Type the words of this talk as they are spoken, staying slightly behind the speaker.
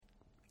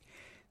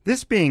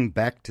This being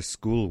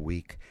back-to-school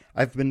week,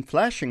 I've been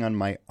flashing on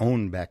my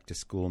own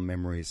back-to-school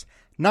memories,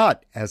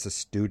 not as a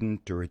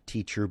student or a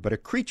teacher, but a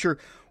creature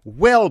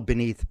well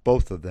beneath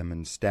both of them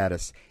in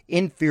status,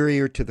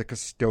 inferior to the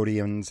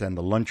custodians and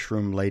the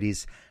lunchroom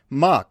ladies,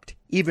 mocked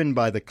even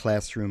by the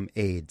classroom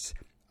aides,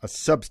 a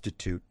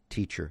substitute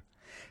teacher.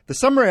 The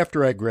summer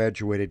after I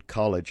graduated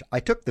college, I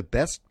took the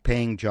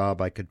best-paying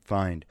job I could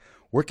find,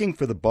 working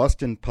for the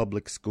Boston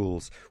Public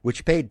Schools,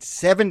 which paid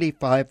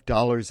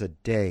 $75 a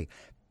day,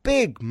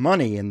 big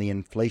money in the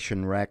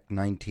inflation-racked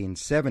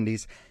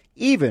 1970s,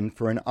 even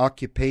for an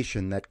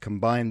occupation that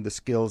combined the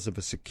skills of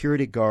a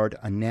security guard,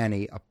 a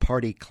nanny, a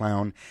party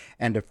clown,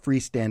 and a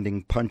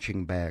freestanding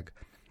punching bag.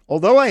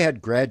 Although I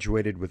had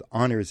graduated with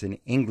honors in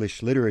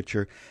English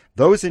literature,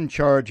 those in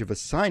charge of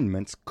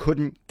assignments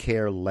couldn't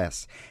care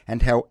less,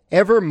 and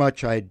however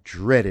much I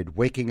dreaded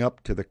waking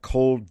up to the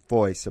cold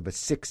voice of a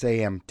 6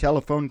 a.m.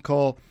 telephone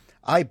call,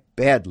 I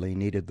badly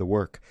needed the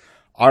work.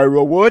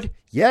 "Ira Wood?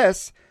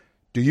 Yes.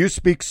 Do you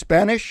speak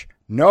Spanish?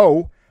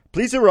 No.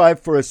 Please arrive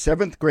for a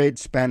 7th grade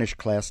Spanish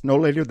class no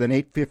later than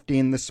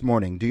 8:15 this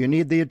morning. Do you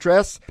need the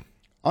address?"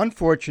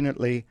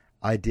 Unfortunately,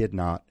 I did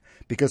not,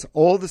 because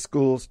all the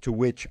schools to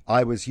which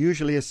I was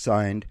usually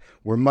assigned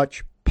were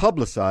much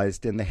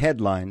publicized in the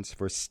headlines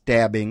for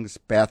stabbings,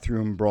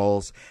 bathroom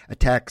brawls,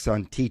 attacks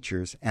on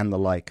teachers, and the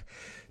like.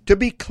 To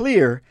be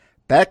clear,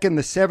 back in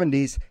the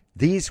 70s,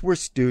 these were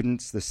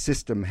students the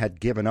system had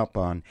given up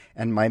on,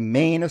 and my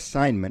main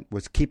assignment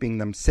was keeping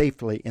them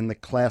safely in the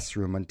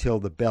classroom until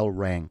the bell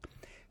rang.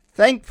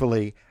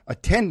 Thankfully,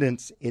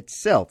 attendance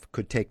itself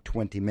could take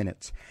 20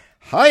 minutes.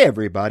 "Hi,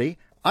 everybody.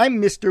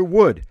 I'm Mr.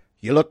 Wood.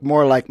 You look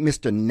more like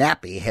Mr.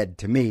 Nappyhead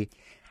to me."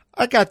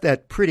 I got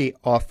that pretty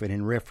often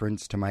in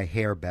reference to my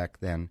hair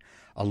back then,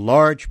 a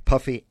large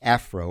puffy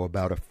afro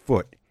about a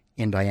foot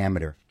in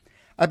diameter.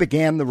 I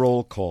began the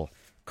roll call.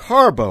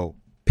 "Carbo,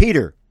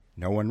 Peter."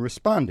 No one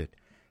responded.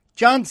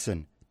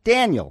 "Johnson,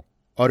 Daniel."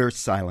 Utter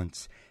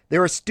silence.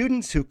 There are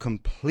students who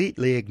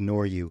completely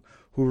ignore you,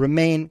 who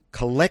remain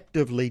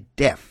collectively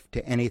deaf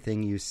to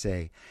anything you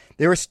say.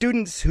 There are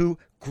students who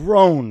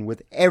groan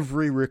with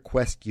every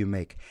request you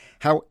make,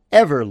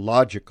 however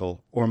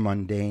logical or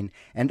mundane,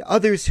 and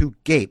others who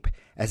gape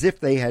as if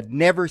they had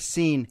never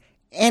seen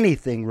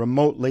anything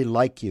remotely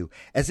like you,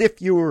 as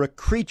if you were a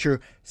creature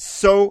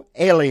so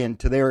alien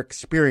to their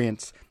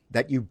experience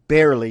that you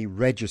barely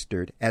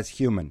registered as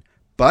human.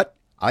 But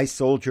I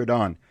soldiered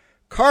on.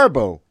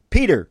 "Carbo,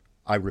 Peter,"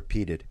 I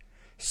repeated.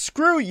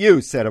 "Screw you,"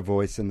 said a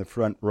voice in the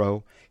front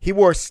row. He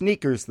wore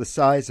sneakers the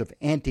size of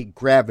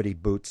anti-gravity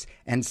boots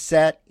and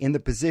sat in the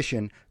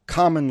position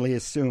commonly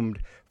assumed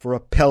for a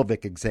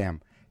pelvic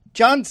exam.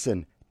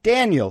 "Johnson,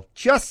 Daniel,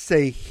 just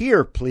say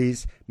 'here,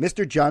 please.'"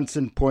 Mr.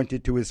 Johnson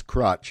pointed to his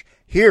crotch.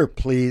 "Here,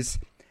 please."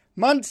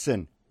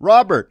 "Munson,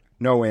 Robert,"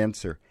 no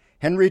answer.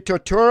 "Henry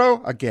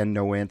Tortoro?" Again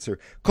no answer.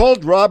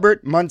 "Called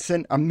Robert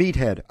Munson a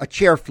meathead. A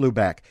chair flew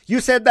back." "You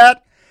said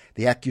that?"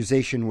 The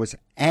accusation was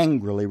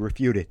angrily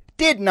refuted.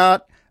 "Did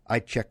not." I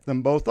checked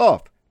them both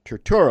off.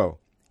 Tortoro,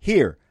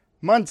 "Here."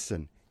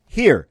 Munson,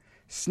 "Here."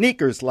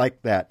 "Sneakers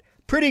like that.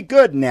 Pretty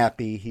good,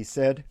 Nappy," he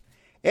said.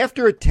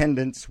 After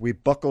attendance, we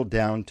buckled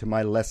down to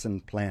my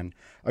lesson plan,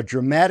 a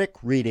dramatic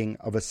reading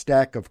of a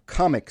stack of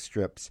comic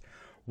strips,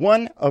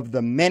 one of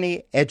the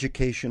many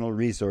educational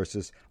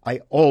resources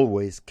I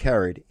always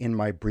carried in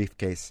my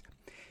briefcase.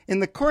 In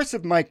the course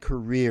of my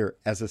career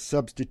as a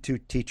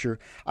substitute teacher,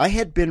 I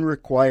had been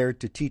required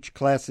to teach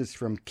classes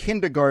from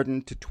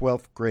kindergarten to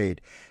 12th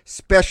grade,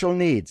 special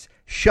needs,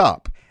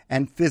 shop,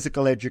 and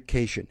physical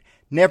education,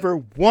 never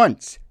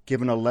once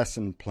given a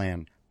lesson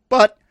plan.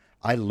 But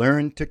I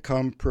learned to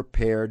come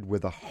prepared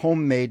with a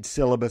homemade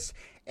syllabus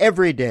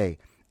every day,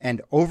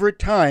 and over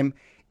time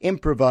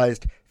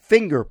improvised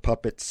finger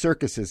puppet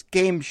circuses,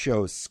 game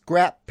shows,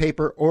 scrap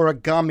paper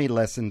origami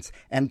lessons,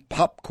 and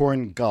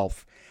popcorn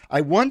golf. I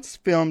once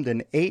filmed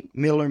an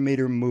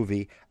 8mm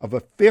movie of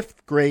a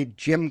 5th grade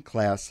gym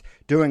class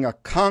doing a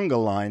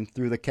conga line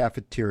through the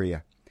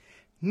cafeteria.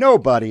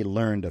 Nobody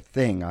learned a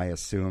thing, I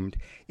assumed.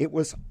 It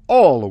was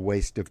all a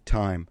waste of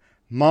time,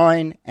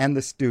 mine and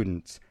the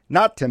students',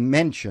 not to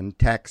mention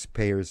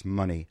taxpayers'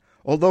 money.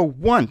 Although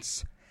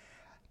once,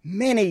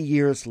 many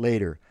years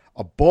later,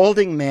 a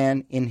balding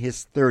man in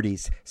his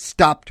 30s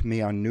stopped me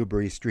on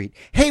Newbury Street.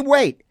 "Hey,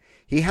 wait!"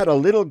 He had a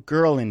little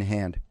girl in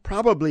hand,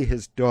 probably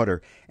his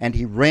daughter, and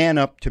he ran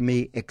up to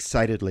me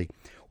excitedly.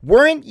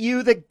 "Weren't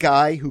you the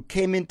guy who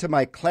came into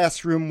my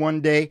classroom one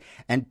day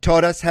and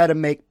taught us how to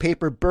make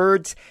paper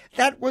birds?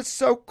 That was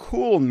so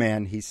cool,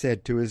 man," he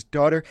said to his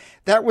daughter.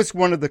 "That was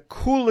one of the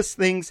coolest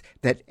things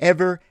that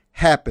ever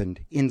happened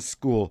in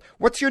school.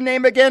 What's your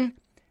name again?"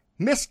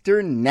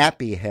 "Mr.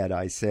 Nappyhead,"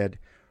 I said,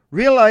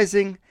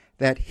 realizing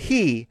that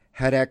he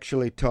had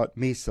actually taught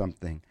me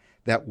something,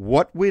 that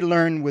what we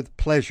learn with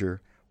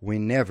pleasure we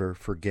never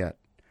forget.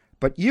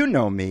 But you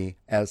know me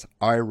as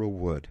Ira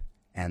Wood,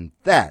 and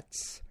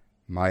that's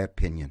my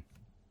opinion.